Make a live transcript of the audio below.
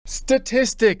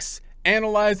Statistics,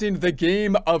 analyzing the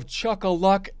game of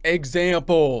Chuck-a-Luck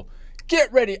example.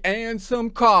 Get ready and some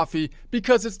coffee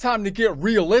because it's time to get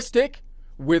realistic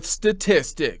with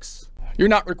statistics. You're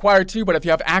not required to, but if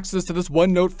you have access to this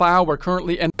OneNote file, we're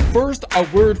currently in. First, a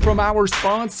word from our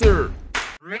sponsor.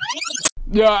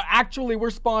 Yeah, actually, we're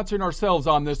sponsoring ourselves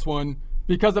on this one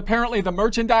because apparently the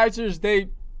merchandisers, they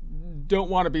don't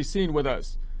want to be seen with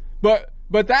us. But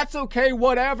that's okay,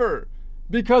 whatever.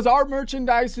 Because our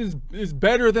merchandise is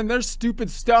better than their stupid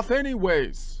stuff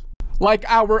anyways. Like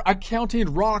our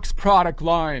Accounting Rocks product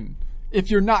line.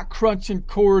 If you're not crunching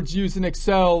chords using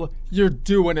Excel, you're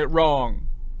doing it wrong.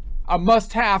 A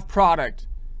must-have product.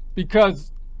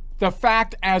 Because the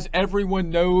fact, as everyone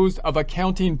knows, of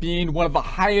accounting being one of the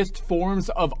highest forms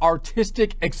of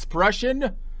artistic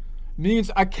expression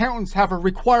means accountants have a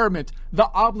requirement, the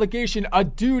obligation, a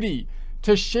duty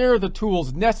to share the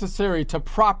tools necessary to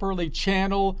properly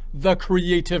channel the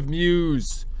creative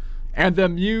muse. And the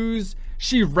muse,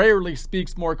 she rarely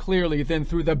speaks more clearly than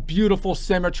through the beautiful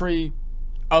symmetry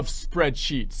of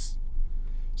spreadsheets.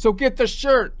 So get the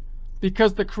shirt,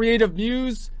 because the creative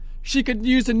muse, she could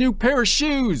use a new pair of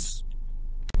shoes.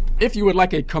 If you would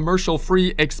like a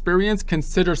commercial-free experience,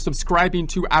 consider subscribing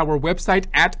to our website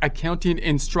at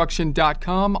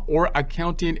accountinginstruction.com or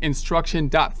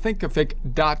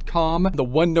accountinginstruction.thinkific.com. The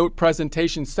OneNote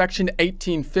presentation section,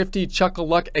 1850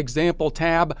 Chuck-a-Luck example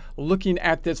tab, looking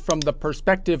at this from the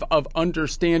perspective of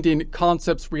understanding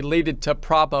concepts related to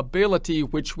probability,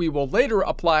 which we will later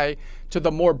apply to the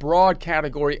more broad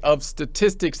category of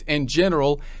statistics in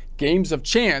general, games of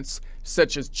chance,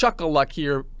 such as Chuck-a-Luck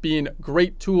here, being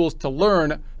great tools to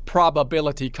learn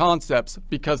probability concepts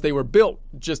because they were built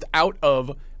just out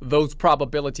of those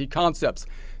probability concepts.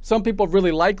 Some people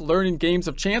really like learning games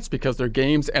of chance because they're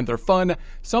games and they're fun.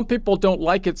 Some people don't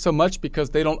like it so much because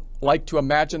they don't like to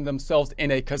imagine themselves in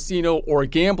a casino or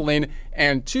gambling.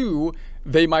 And two,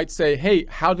 they might say, hey,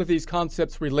 how do these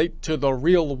concepts relate to the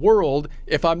real world?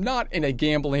 If I'm not in a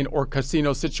gambling or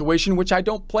casino situation, which I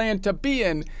don't plan to be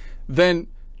in, then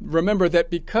remember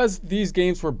that because these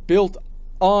games were built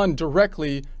on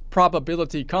directly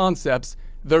probability concepts,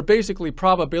 they're basically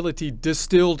probability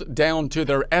distilled down to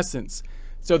their essence.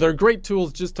 So they're great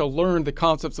tools just to learn the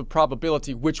concepts of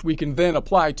probability, which we can then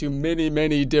apply to many,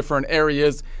 many different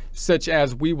areas, such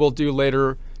as we will do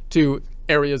later to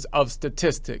areas of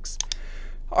statistics.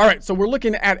 All right, so we're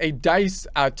looking at a dice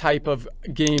type of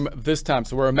game this time.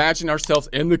 So we're imagining ourselves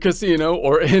in the casino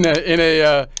or in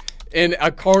a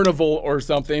carnival or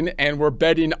something, and we're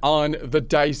betting on the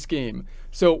dice game.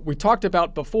 So we talked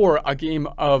about before a game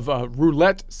of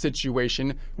roulette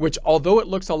situation, which although it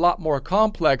looks a lot more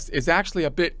complex, is actually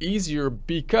a bit easier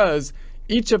because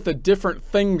each of the different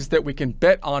things that we can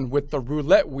bet on with the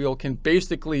roulette wheel can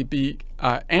basically be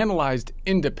analyzed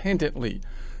independently.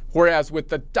 Whereas with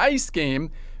the dice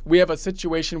game, we have a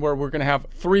situation where we're going to have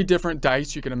three different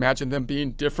dice. You can imagine them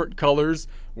being different colors.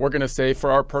 We're going to say,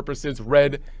 for our purposes,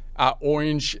 red,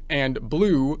 orange, and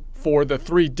blue for the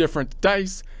three different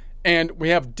dice. And we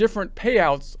have different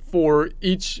payouts for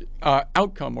each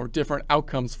outcome, or different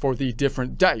outcomes for the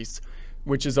different dice,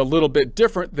 which is a little bit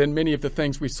different than many of the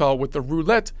things we saw with the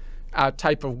roulette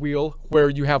type of wheel, where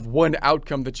you have one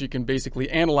outcome that you can basically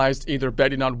analyze, either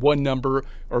betting on one number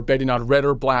or betting on red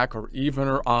or black or even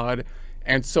or odd,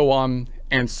 and so on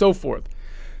and so forth.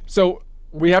 So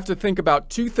we have to think about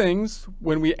two things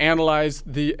when we analyze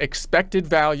the expected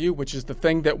value, which is the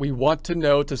thing that we want to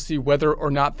know to see whether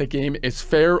or not the game is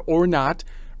fair or not.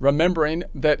 Remembering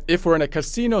that if we're in a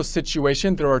casino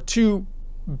situation, there are two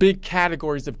big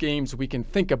categories of games we can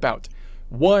think about.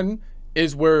 One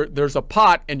is where there's a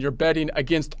pot and you're betting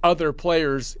against other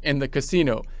players in the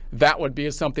casino. That would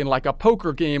be something like a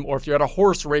poker game, or if you're at a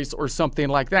horse race or something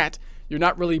like that. You're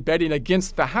not really betting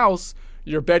against the house,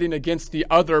 you're betting against the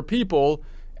other people.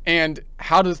 And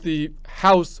how does the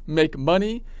house make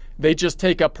money? They just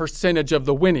take a percentage of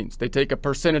the winnings. They take a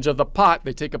percentage of the pot,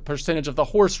 they take a percentage of the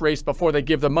horse race before they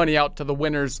give the money out to the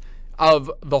winners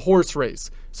of the horse race.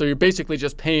 So you're basically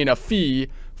just paying a fee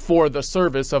for the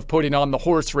service of putting on the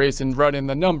horse race and running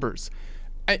the numbers.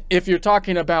 If you're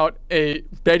talking about a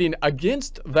betting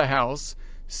against the house,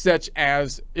 such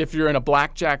as if you're in a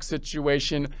blackjack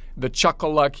situation, the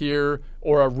Chuck-a-Luck here,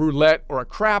 or a roulette or a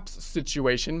craps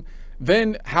situation,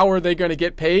 then how are they going to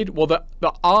get paid? Well, the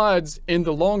odds in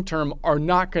the long term are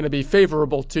not going to be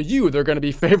favorable to you. They're going to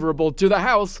be favorable to the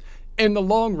house in the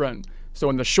long run. So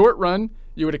in the short run,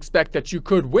 you would expect that you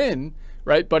could win,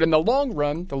 right? But in the long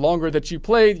run, the longer that you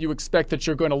play, you expect that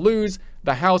you're going to lose.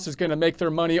 The house is going to make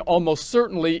their money almost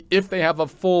certainly if they have a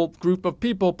full group of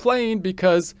people playing,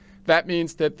 because that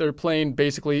means that they're playing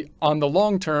basically on the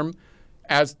long term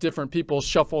as different people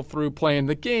shuffle through playing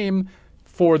the game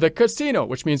for the casino,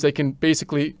 which means they can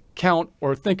basically count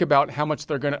or think about how much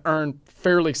they're going to earn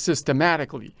fairly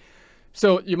systematically.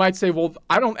 So you might say, well,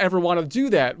 I don't ever want to do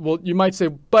that. Well, you might say,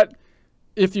 but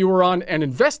if you were on an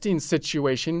investing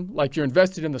situation, like you're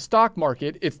invested in the stock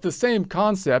market, it's the same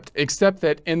concept, except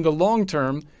that in the long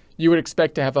term, you would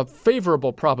expect to have a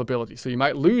favorable probability. So you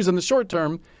might lose in the short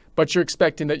term, but you're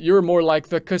expecting that you're more like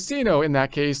the casino in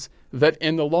that case, that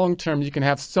in the long term, you can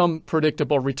have some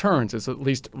predictable returns, is at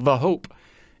least the hope.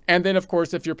 And then, of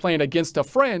course, if you're playing against a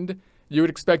friend, you would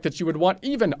expect that you would want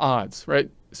even odds, right?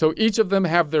 So each of them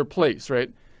have their place, right?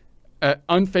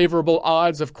 Unfavorable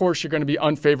odds, of course, you're going to be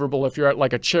unfavorable if you're at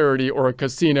like a charity or a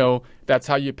casino. That's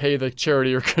how you pay the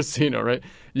charity or casino, right?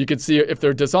 You can see if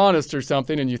they're dishonest or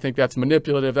something and you think that's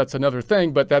manipulative, that's another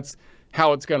thing, but that's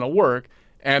how it's going to work.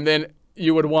 And then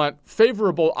you would want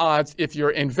favorable odds if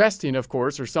you're investing, of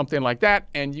course, or something like that.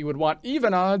 And you would want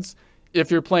even odds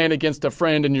if you're playing against a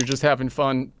friend and you're just having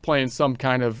fun playing some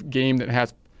kind of game that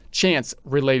has chance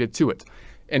related to it.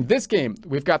 In this game,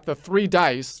 we've got the 3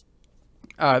 dice,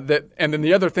 and then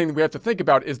the other thing that we have to think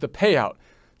about is the payout.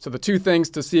 So the 2 things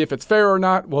to see if it's fair or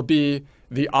not will be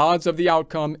the odds of the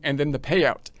outcome and then the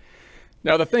payout.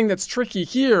 Now, the thing that's tricky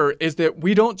here is that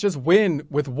we don't just win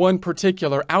with one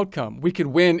particular outcome. We could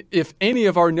win if any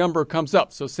of our number comes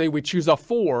up. So say we choose a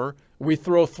 4, we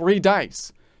throw 3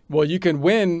 dice. Well, you can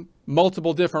win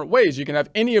multiple different ways. You can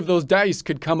have any of those dice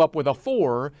could come up with a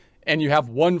 4 and you have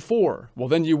 1 4. Well,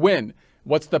 then you win.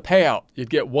 What's the payout?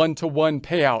 You'd get 1-to-1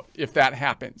 payout if that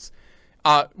happens.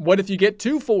 What if you get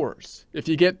 2 4s? If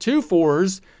you get 2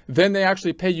 4s, then they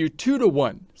actually pay you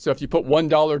 2-to-1. So if you put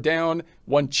 $1 down,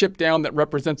 1 chip down that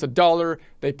represents $1,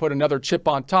 they put another chip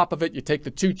on top of it. You take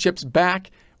the 2 chips back.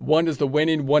 1 is the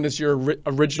winning, 1 is your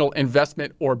original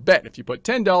investment or bet. If you put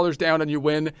 $10 down and you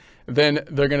win, then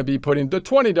they're going to be putting the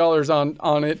 $20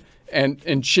 on it and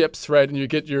in chips, right? And you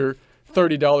get your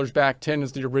 $30 back, 10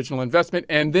 is the original investment.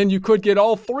 And then you could get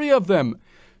all 3 of them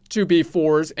to be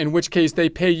 4s, in which case they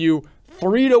pay you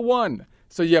 3-to-1.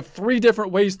 So you have 3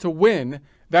 different ways to win.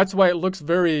 That's why it looks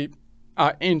very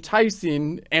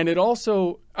enticing. And it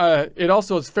also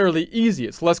is fairly easy.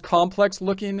 It's less complex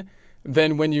looking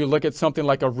than when you look at something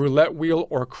like a roulette wheel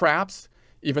or craps,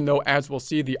 even though, as we'll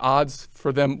see, the odds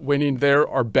for them winning there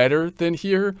are better than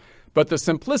here. But the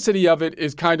simplicity of it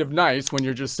is kind of nice when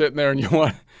you're just sitting there and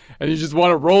you just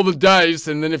want to roll the dice,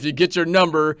 and then if you get your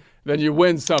number, then you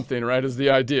win something, right, is the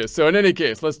idea. So in any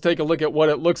case, let's take a look at what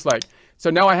it looks like. So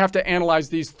now I have to analyze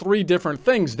these 3 different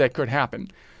things that could happen.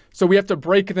 So we have to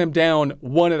break them down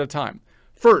one at a time.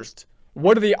 First,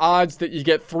 what are the odds that you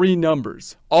get 3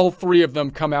 numbers? All 3 of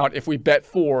them come out. If we bet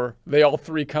 4, they all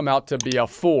 3 come out to be a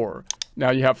 4.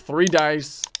 Now you have 3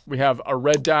 dice. We have a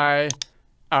red die,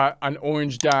 an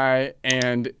orange die,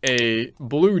 and a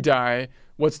blue die.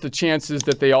 What's the chances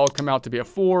that they all come out to be a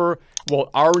 4? Well,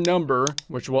 our number,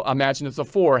 which we'll imagine is a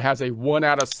 4, has a 1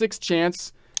 out of 6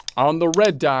 chance on the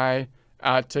red die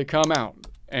to come out.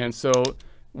 And so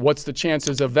what's the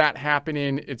chances of that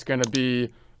happening? It's going to be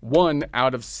 1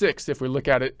 out of 6 if we look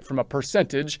at it from a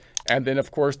percentage. And then,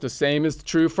 of course, the same is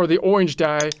true for the orange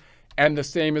die, and the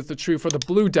same is true for the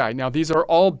blue die. Now, these are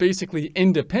all basically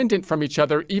independent from each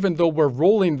other, even though we're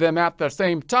rolling them at the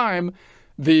same time.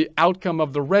 The outcome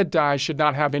of the red die should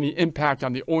not have any impact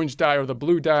on the orange die or the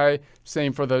blue die.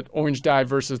 Same for the orange die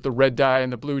versus the red die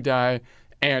and the blue die,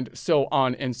 and so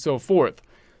on and so forth.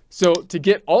 So to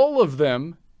get all of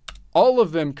them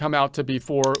come out to be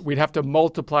 4, we'd have to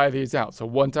multiply these out. So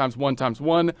 1 times 1 times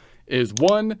 1 is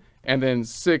 1, and then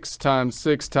 6 times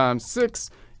 6 times 6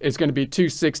 is going to be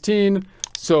 216.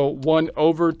 So 1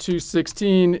 over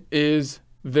 216 is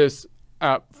this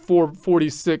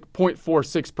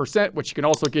 446.46%, which you can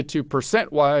also get to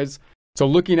percent-wise. So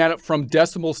looking at it from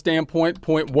decimal standpoint,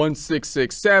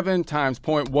 0.1667 times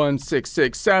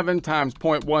 0.1667 times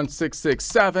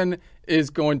 0.1667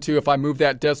 is going to, if I move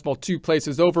that decimal 2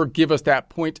 places over, give us that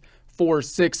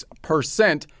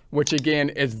 0.46%, which again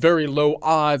is very low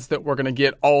odds that we're going to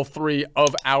get all 3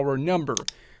 of our number.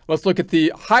 Let's look at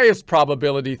the highest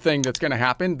probability thing that's going to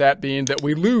happen, that being that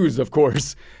we lose, of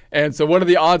course. And so what are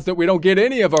the odds that we don't get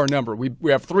any of our number?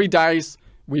 We have 3 dice.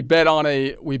 We bet on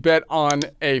a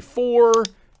 4,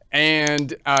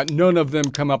 and none of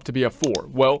them come up to be a 4.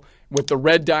 Well, with the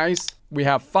red dice, we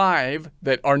have 5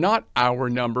 that are not our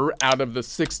number out of the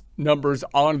 6 numbers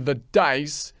on the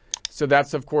dice. So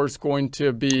that's, of course, going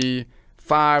to be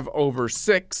 5 over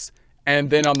 6. And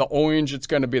then on the orange, it's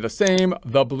going to be the same.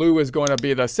 The blue is going to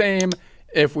be the same.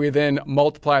 If we then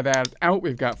multiply that out,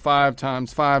 we've got 5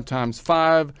 times 5 times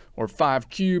 5, or 5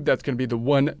 cubed. That's going to be the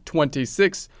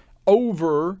 126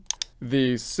 over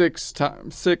the 6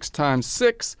 times 6 times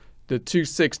 6, the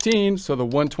 216. So the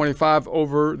 125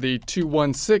 over the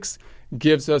 216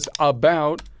 gives us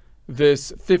about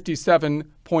this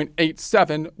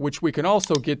 57.87, which we can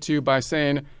also get to by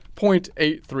saying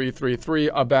 0.8333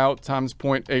 about times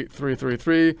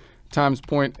 0.8333 times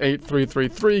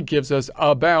 0.8333 gives us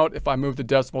about, if I move the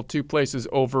decimal 2 places,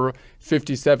 over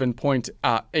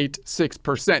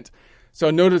 57.86%. So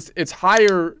notice it's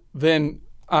higher than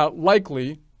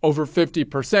likely, over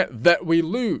 50%, that we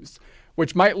lose,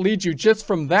 which might lead you just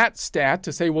from that stat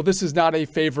to say, well, this is not a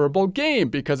favorable game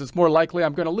because it's more likely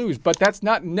I'm going to lose. But that's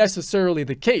not necessarily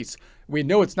the case. We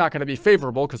know it's not going to be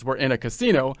favorable because we're in a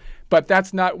casino, but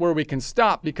that's not where we can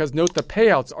stop, because note the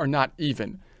payouts are not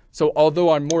even. So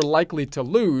although I'm more likely to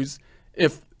lose,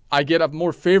 if I get a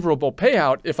more favorable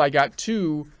payout if I got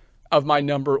 2 of my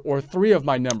number or 3 of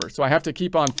my number. So I have to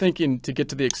keep on thinking to get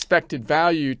to the expected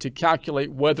value to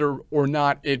calculate whether or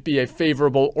not it be a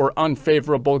favorable or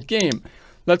unfavorable game.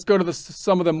 Let's go to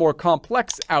some of the more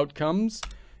complex outcomes.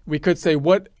 We could say,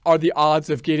 what are the odds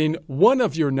of getting 1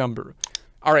 of your number?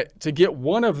 All right, to get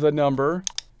 1 of the number,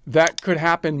 that could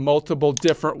happen multiple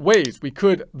different ways. We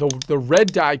could, the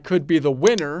red die could be the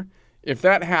winner. If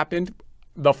that happened,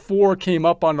 the 4 came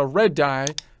up on the red die,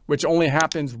 which only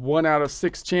happens 1 out of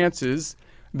 6 chances.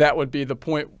 That would be the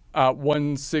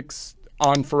 0.16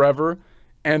 on forever.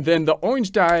 And then the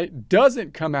orange die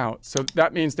doesn't come out. So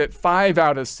that means that 5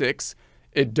 out of 6,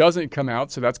 it doesn't come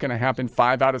out. So that's going to happen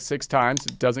 5 out of 6 times.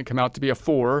 It doesn't come out to be a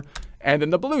 4. And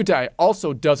then the blue die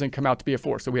also doesn't come out to be a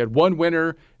 4. So we had 1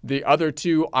 winner, the other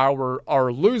 2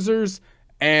 are losers,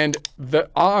 and the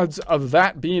odds of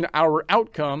that being our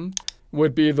outcome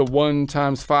would be the 1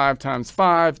 times 5 times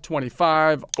 5,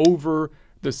 25, over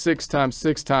the 6 times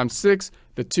 6 times 6,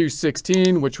 the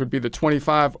 216, which would be the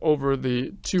 25 over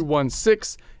the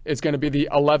 216, is going to be the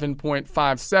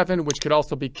 11.57, which could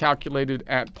also be calculated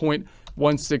at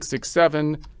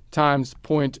 0.1667 times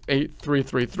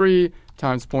 0.8333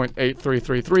 times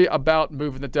 0.8333, about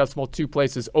moving the decimal 2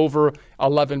 places over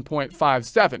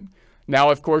 11.57. Now,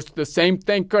 of course, the same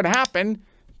thing could happen,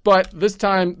 but this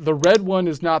time the red one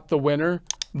is not the winner.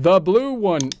 The blue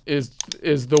one is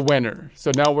the winner. So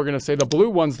now we're going to say the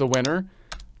blue one's the winner.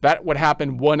 That would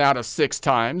happen 1 out of 6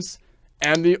 times.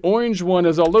 And the orange one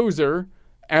is a loser,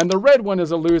 and the red one is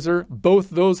a loser.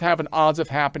 Both those have an odds of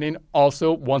happening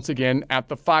also, once again, at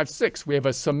the 5-6. We have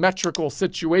a symmetrical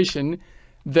situation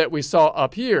that we saw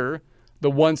up here,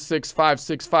 the 1-6,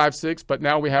 5-6, 5-6, but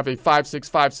now we have a 5-6,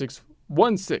 5-6,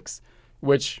 1-6,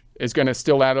 which is going to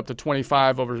still add up to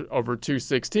 25 over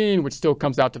 216, which still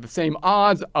comes out to the same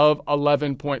odds of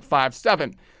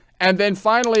 11.57. And then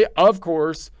finally, of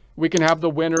course, we can have the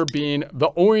winner being the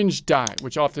orange die,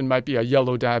 which often might be a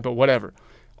yellow die, but whatever.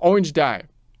 Orange die.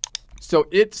 So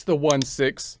it's the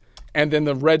 1-6, and then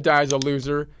the red die is a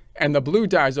loser, and the blue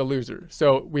die is a loser.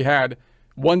 So we had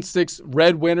 1-6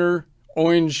 red winner,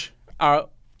 orange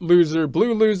loser,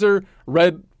 blue loser,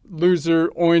 red loser,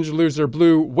 orange loser,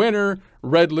 blue winner,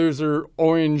 red loser,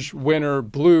 orange winner,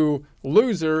 blue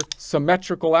loser.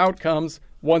 Symmetrical outcomes,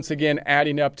 once again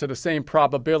adding up to the same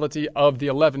probability of the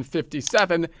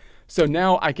 1157. So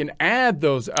now I can add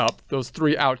those up, those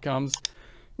 3 outcomes,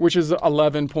 which is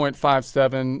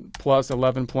 11.57 plus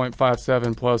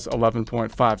 11.57 plus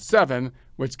 11.57,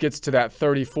 which gets to that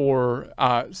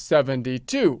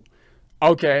 3472.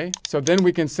 Okay, so then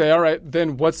we can say, all right,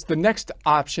 then what's the next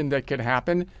option that could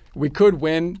happen? We could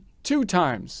win 2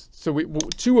 times. So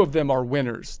 2 of them are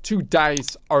winners. 2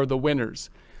 dice are the winners.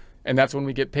 And that's when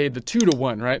we get paid the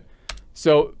 2-to-1, right?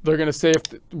 So they're going to say,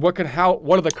 what are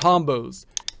the combos?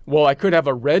 Well, I could have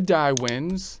a red die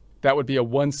wins. That would be a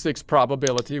 1-6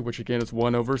 probability, which again is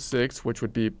 1 over 6, which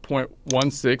would be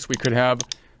 0.16. We could have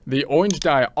the orange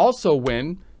die also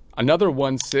win, another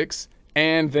 1-6,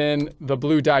 and then the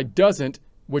blue die doesn't,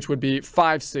 which would be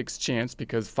 5-6 chance,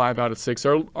 because 5 out of 6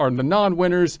 are the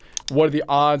non-winners. What are the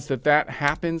odds that that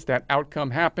happens, that outcome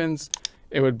happens?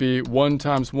 It would be 1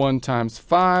 times 1 times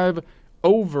 5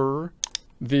 over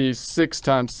the 6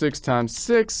 times 6 times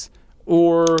 6,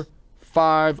 or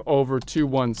 5 over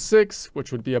 216,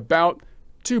 which would be about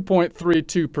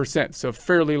 2.32%. So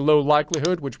fairly low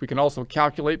likelihood, which we can also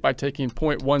calculate by taking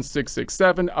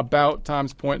 0.1667 about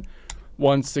times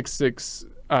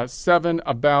 0.1667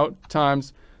 about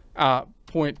times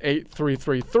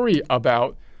 0.8333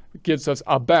 about, gives us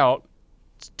about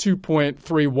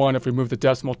 2.31 if we move the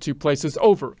decimal 2 places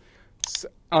over.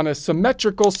 On a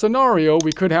symmetrical scenario,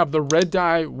 we could have the red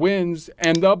die wins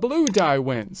and the blue die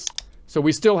wins. So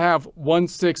we still have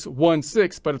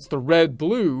 1616, but it's the red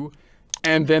blue.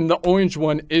 And then the orange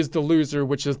one is the loser,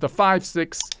 which is the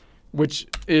 56, which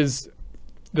is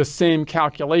the same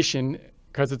calculation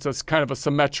because it's a kind of a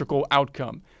symmetrical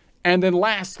outcome. And then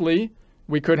lastly,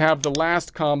 we could have the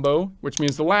last combo, which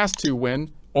means the last two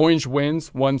win. Orange wins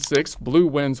 1-6, blue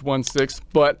wins 1-6,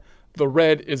 but the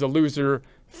red is a loser,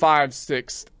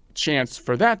 5/6 chance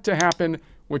for that to happen,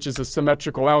 which is a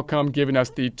symmetrical outcome, giving us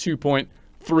the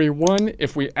 2.31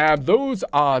 if we add those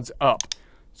odds up.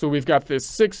 So we've got this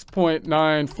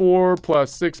 6.94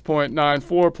 plus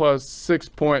 6.94 plus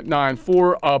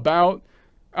 6.94 about,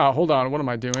 hold on, what am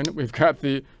I doing? We've got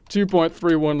the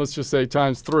 2.31, let's just say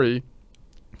times 3,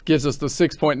 gives us the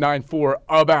 6.94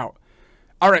 about.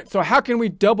 All right, so how can we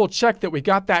double check that we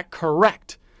got that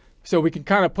correct? So we can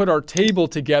kind of put our table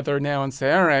together now and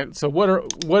say, all right, so what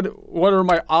are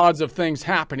my odds of things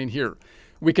happening here?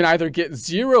 We can either get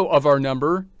 0 of our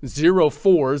number, 0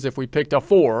 fours if we picked a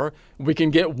 4. We can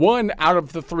get 1 out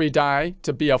of the 3 die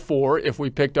to be a 4 if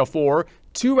we picked a 4.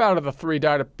 2 out of the 3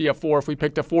 die to be a 4 if we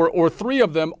picked a 4. Or 3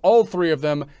 of them, all 3 of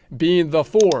them being the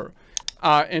 4.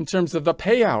 In terms of the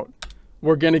payout,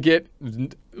 we're going to get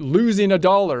losing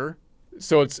 $1.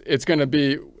 So it's going to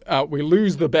be, we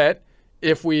lose the bet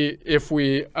if we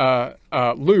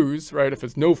lose, right, if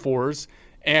it's no 4s.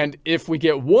 And if we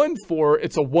get 1 4,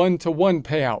 it's a 1-to-1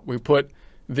 payout. We put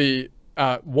the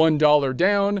 $1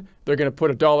 down. They're going to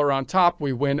put $1 on top.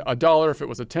 We win $1. If it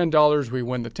was a $10, we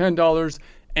win the $10.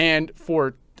 And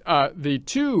for the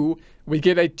 2, we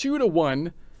get a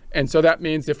 2-to-1. And so that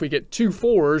means if we get 2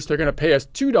 4s, they're going to pay us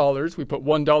 $2. We put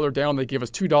 $1 down, they give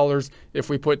us $2. If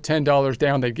we put $10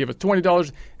 down, they give us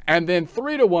 $20. And then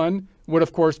 3-to-1 would,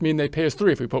 of course, mean they pay us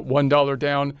 3. If we put $1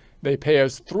 down, they pay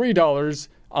us $3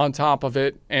 on top of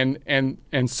it, and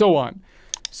so on.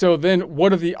 So then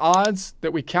what are the odds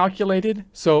that we calculated?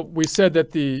 So we said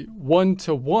that the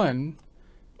 1-to-1,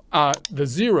 the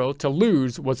 0 to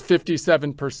lose was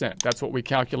 57%. That's what we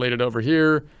calculated over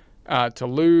here. To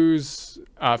lose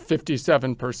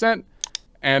 57%.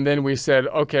 And then we said,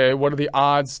 okay, what are the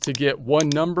odds to get one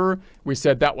number? We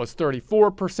said that was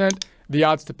 34%. The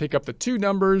odds to pick up the 2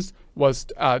 numbers was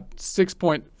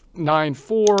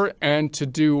 6.94. And to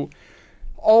do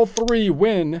all 3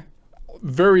 win,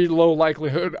 very low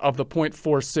likelihood of the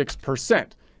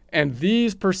 0.46%. And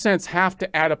these percents have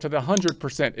to add up to the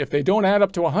 100%. If they don't add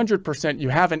up to 100%, you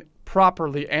haven't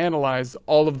properly analyzed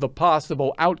all of the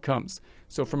possible outcomes.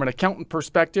 So from an accountant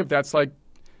perspective, that's like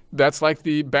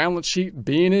the balance sheet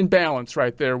being in balance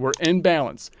right there. We're in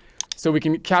balance. So we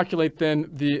can calculate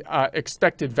then the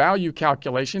expected value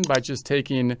calculation by just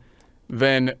taking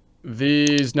then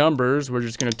these numbers. We're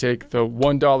just going to take the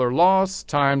 $1 loss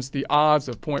times the odds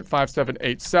of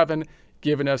 0.5787,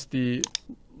 giving us the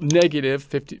negative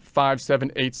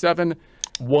 5787.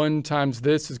 1 times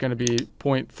this is going to be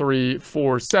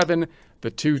 0.347. The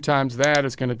 2 times that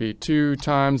is going to be 2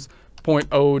 times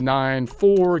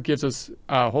 0.094, gives us,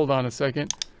 hold on a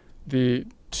second, the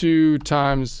 2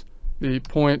 times the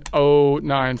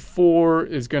 0.094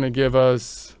 is going to give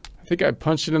us, I think I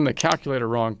punched it in the calculator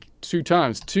wrong, 2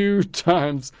 times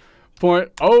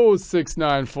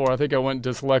 0.0694. I think I went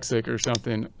dyslexic or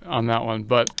something on that one,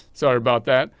 but sorry about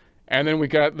that. And then we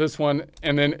got this one,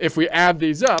 and then if we add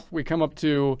these up, we come up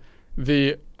to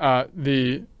the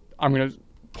I'm going to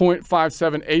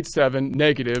 0.5787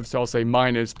 negative, so I'll say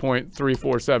minus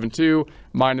 0.3472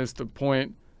 minus the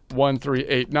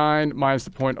 0.1389 minus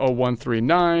the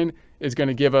 0.0139 is going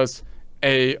to give us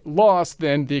a loss.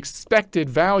 Then the expected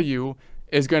value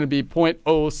is going to be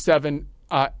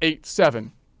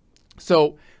 0.0787.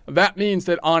 So that means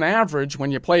that on average,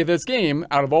 when you play this game,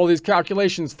 out of all these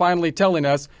calculations finally telling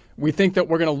us, we think that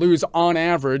we're going to lose on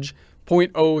average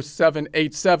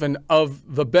 0.0787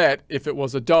 of the bet if it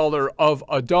was $1 of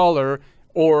 $1,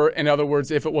 or in other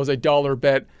words, if it was $1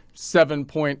 bet,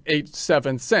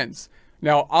 7.87 cents.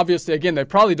 Now, obviously, again, they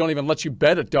probably don't even let you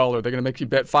bet $1. They're going to make you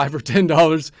bet $5 or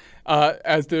 $10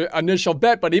 as the initial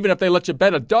bet. But even if they let you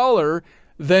bet $1,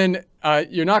 then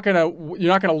you're not going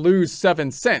to lose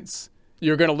 7 cents.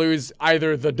 You're going to lose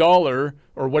either the $1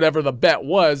 or whatever the bet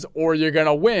was, or you're going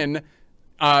to win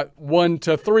 $1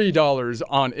 to $3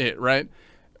 on it, right?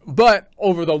 But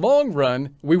over the long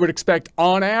run, we would expect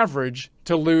on average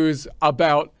to lose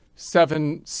about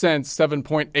 7 cents,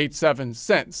 7.87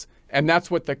 cents. And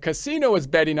that's what the casino is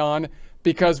betting on,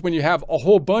 because when you have a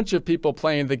whole bunch of people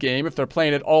playing the game, if they're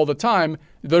playing it all the time,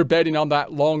 they're betting on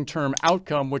that long-term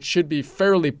outcome, which should be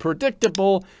fairly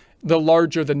predictable the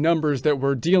larger the numbers that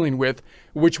we're dealing with,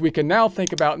 which we can now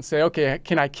think about and say, okay,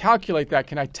 can I calculate that?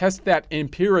 Can I test that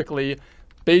empirically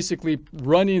basically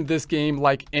running this game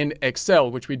like in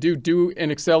Excel, which we do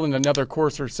in Excel in another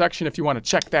course or section if you want to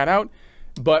check that out.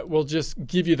 But we'll just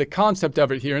give you the concept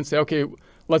of it here and say, okay,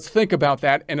 let's think about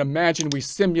that and imagine we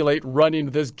simulate running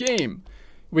this game.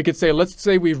 We could say, let's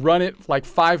say we run it like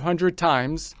 500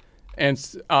 times, and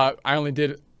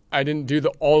I didn't do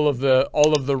all of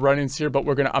the runnings here, but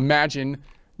we're going to imagine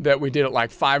that we did it like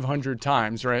 500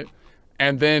 times, right?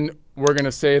 And then we're going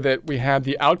to say that we have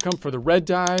the outcome for the red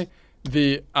die,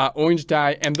 the orange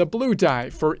die, and the blue die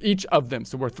for each of them.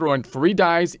 So we're throwing 3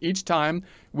 dies each time.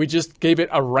 We just gave it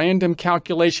a random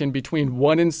calculation between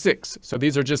 1 and 6. So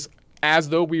these are just as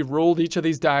though we rolled each of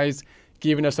these dies,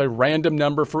 giving us a random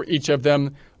number for each of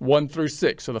them, 1 through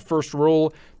 6. So the first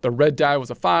roll, the red die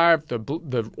was a 5,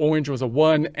 the orange was a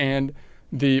 1, and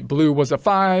the blue was a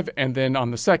 5. And then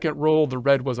on the second roll, the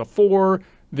red was a 4,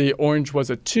 the orange was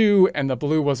a 2, and the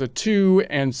blue was a 2,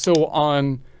 and so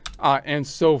on and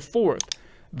so forth.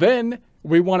 Then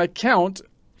we want to count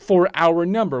for our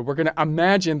number. We're going to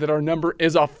imagine that our number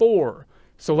is a 4.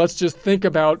 So let's just think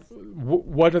about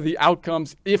what are the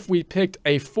outcomes if we picked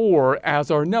a 4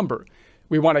 as our number.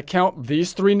 We want to count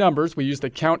these 3 numbers. We use the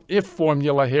count if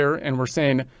formula here, and we're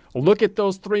saying, look at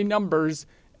those 3 numbers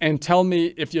and tell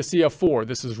me if you see a 4.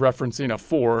 This is referencing a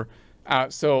 4.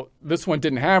 So this one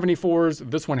didn't have any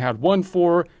 4s. This one had 1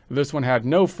 4. This one had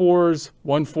no 4s.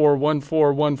 1 4, 1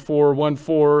 4, 1 4, 1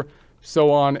 4,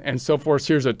 so on and so forth.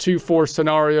 Here's a 2 4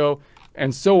 scenario,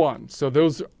 and so on. So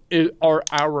those are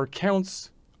our counts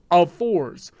of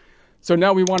 4s. So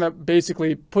now we want to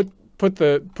basically put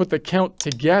the count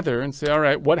together and say, all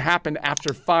right, what happened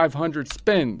after 500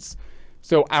 spins?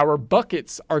 So our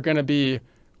buckets are going to be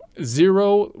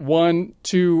 0, 1,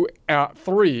 2,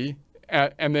 3.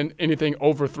 And then anything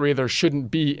over 3, there shouldn't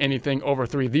be anything over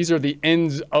 3. These are the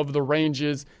ends of the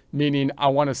ranges, meaning I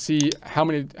want to see how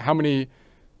many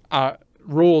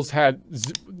rolls had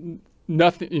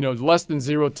nothing, less than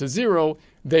 0 to 0.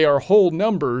 They are whole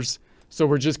numbers, so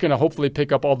we're just going to hopefully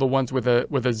pick up all the ones with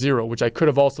a 0, which I could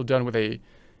have also done with a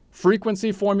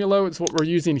frequency formula. It's what we're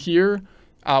using here.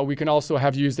 We can also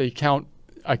have used a count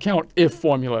if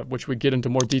formula, which we get into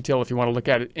more detail if you want to look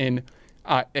at it in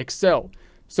Excel.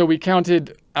 So we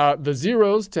counted the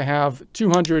zeros to have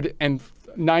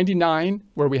 299,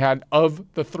 where we had of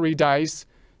the 3 dice.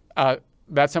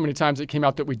 That's how many times it came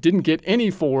out that we didn't get any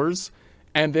 4s.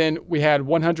 And then we had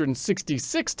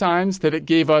 166 times that it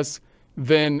gave us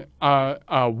then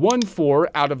 1 4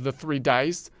 out of the 3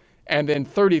 dice. And then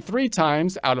 33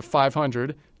 times out of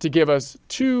 500 to give us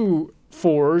 2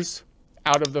 4s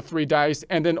out of the 3 dice.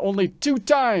 And then only 2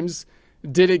 times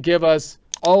did it give us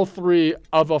all 3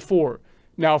 of a 4.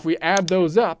 Now, if we add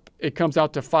those up, it comes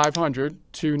out to 500,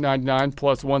 299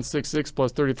 plus 166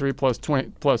 plus 33 plus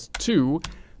 20 plus 2,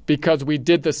 because we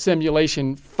did the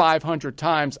simulation 500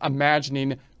 times,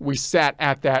 imagining we sat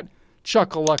at that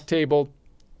chuck-a-luck table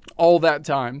all that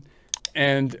time.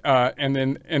 And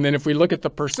then if we look at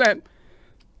the percent,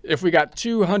 if we got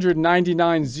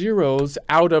 299 zeros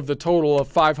out of the total of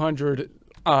 500,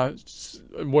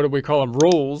 what do we call them,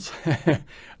 rolls,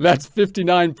 that's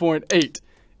 59.8.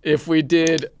 If we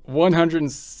did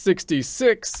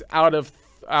 166 out of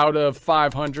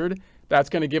 500, that's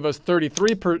going to give us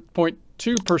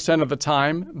 33.2% of the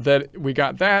time that we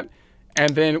got that.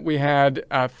 And then we had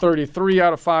 33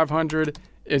 out of 500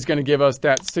 is going to give us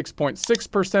that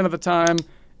 6.6% of the time.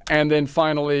 And then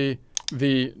finally,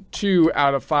 the 2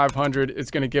 out of 500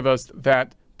 is going to give us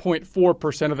that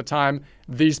 0.4% of the time.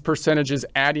 These percentages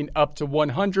adding up to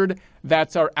 100.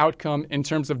 That's our outcome in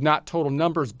terms of not total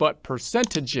numbers, but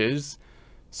percentages.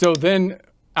 So then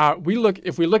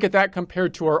if we look at that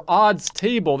compared to our odds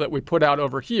table that we put out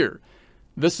over here,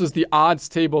 this is the odds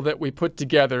table that we put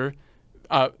together.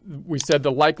 We said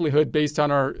the likelihood based on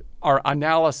our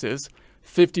analysis,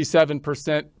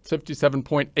 57%,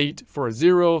 57.8 for a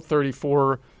 0,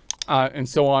 34 and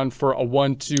so on for a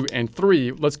 1, 2, and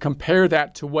 3. Let's compare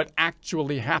that to what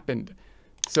actually happened.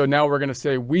 So now we're going to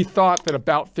say we thought that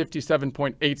about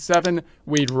 57.87.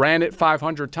 We ran it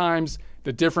 500 times.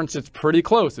 The difference is pretty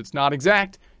close. It's not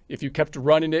exact. If you kept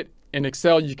running it in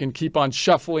Excel, you can keep on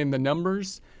shuffling the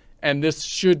numbers. And this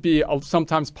should be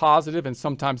sometimes positive and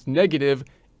sometimes negative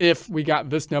if we got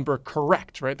this number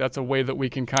correct, right? That's a way that we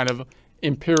can kind of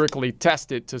empirically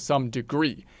test it to some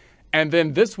degree. And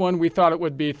then this one, we thought it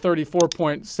would be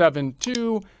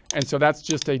 34.72. And so that's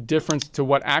just a difference to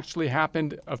what actually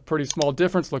happened, a pretty small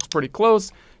difference, looks pretty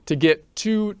close. To get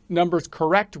 2 numbers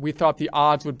correct, we thought the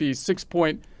odds would be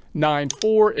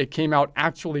 6.94. It came out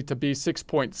actually to be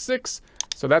 6.6.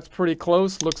 So that's pretty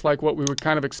close, looks like what we would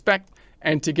kind of expect.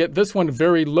 And to get this one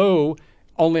very low,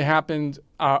 only happened,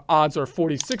 odds are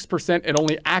 46%. It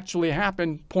only actually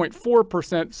happened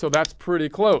 0.4%, so that's pretty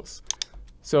close.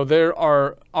 So there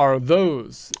are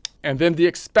those. And then the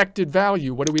expected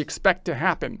value, what do we expect to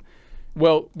happen?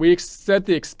 Well, we said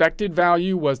the expected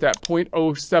value was that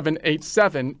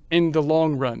 0.0787 in the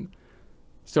long run.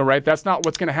 So, right, that's not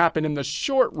what's going to happen in the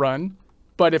short run.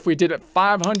 But if we did it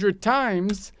 500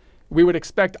 times, we would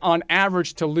expect on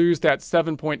average to lose that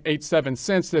 7.87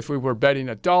 cents if we were betting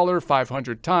 $1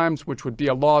 500 times, which would be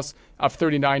a loss of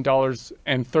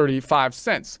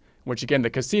 $39.35, which again, the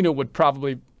casino would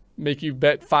probably make you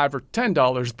bet $5 or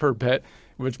 $10 per bet,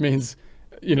 which means,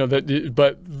 you know, that,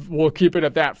 but we'll keep it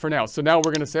at that for now. So now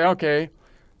we're going to say, okay,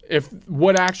 if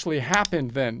what actually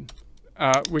happened then,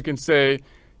 we can say,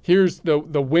 here's the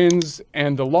wins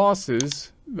and the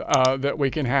losses that we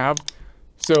can have.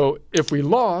 So if we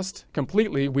lost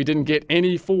completely, we didn't get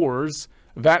any 4s,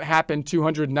 that happened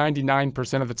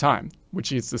 299% of the time,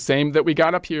 which is the same that we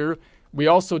got up here. We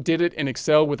also did it in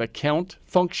Excel with a count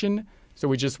function. So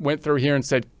we just went through here and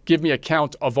said, give me a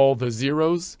count of all the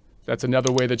zeros. That's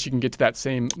another way that you can get to that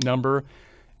same number.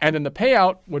 And then the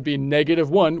payout would be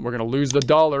 -1. We're going to lose the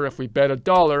 $1. If we bet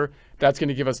 $1, that's going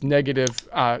to give us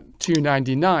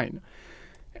 -299.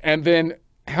 And then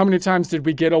how many times did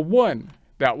we get a 1?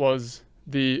 That was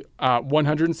the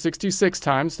 166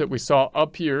 times that we saw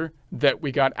up here that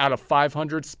we got out of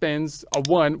 500 spins a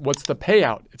 1. What's the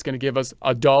payout? It's going to give us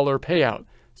a $1 payout.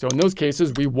 So in those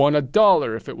cases, we won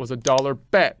 $1 if it was a $1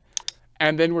 bet.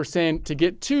 And then we're saying to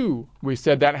get 2, we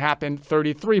said that happened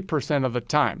 33% of the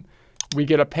time. We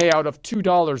get a payout of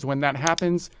 $2 when that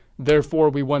happens. Therefore,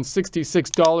 we won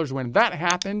 $66 when that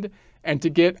happened. And to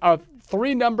get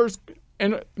 3 numbers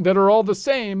that are all the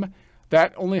same,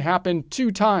 that only happened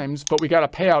 2 times, but we got a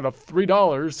payout of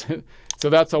 $3. So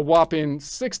that's a whopping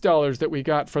 $6 that we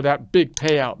got for that big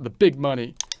payout, the big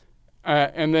money.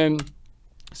 And then,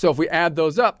 so if we add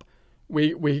those up,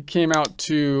 we came out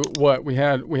to what? We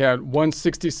had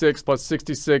 166 plus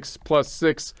 66 plus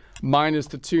 6 minus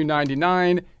the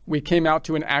 299. We came out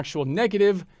to an actual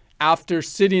negative. After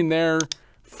sitting there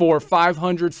for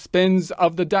 500 spins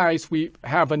of the dice, we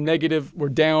have a negative. We're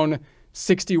down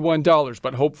 $61.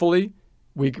 But hopefully,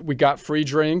 we got free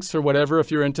drinks or whatever if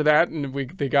you're into that, and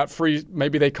they got free.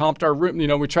 Maybe they comped our room. You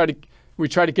know, we try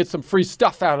to get some free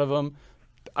stuff out of them,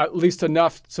 at least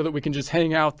enough so that we can just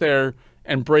hang out there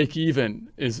and break even.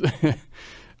 Is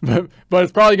but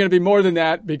it's probably going to be more than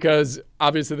that, because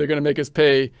obviously they're going to make us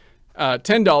pay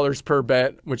 $10 per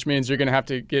bet, which means you're going to have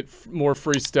to get more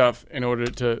free stuff in order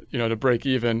to, you know, to break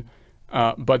even.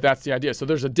 But that's the idea. So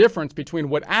there's a difference between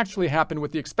what actually happened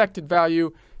with the expected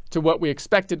value to what we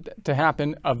expected to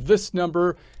happen of this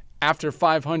number after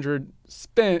 500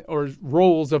 spin or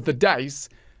rolls of the dice.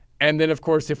 And then, of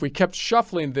course, if we kept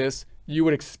shuffling this, you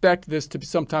would expect this to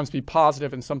sometimes be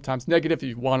positive and sometimes negative.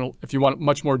 If you want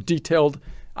much more detailed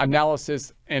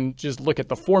analysis and just look at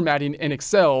the formatting in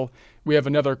Excel, we have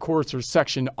another course or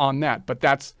section on that. But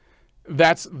that's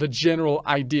the general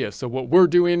idea. So what we're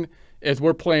doing is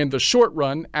we're playing the short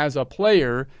run as a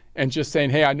player and just saying,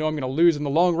 hey, I know I'm going to lose in the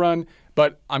long run,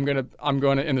 but I'm going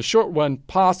to in the short run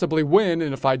possibly win,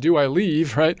 and if I do, I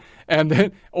leave, right? And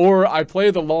then, or I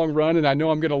play the long run and I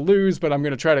know I'm going to lose, but I'm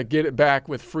going to try to get it back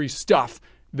with free stuff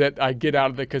that I get out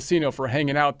of the casino for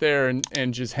hanging out there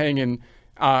and just hanging,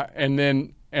 and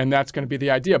that's going to be the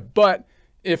idea. But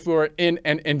if we're in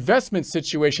an investment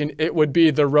situation, it would be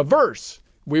the reverse.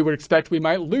 We would expect we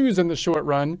might lose in the short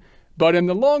run, but in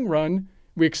the long run,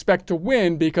 we expect to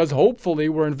win because hopefully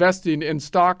we're investing in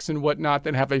stocks and whatnot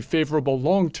that have a favorable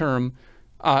long-term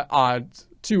odds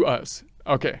to us.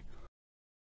 Okay.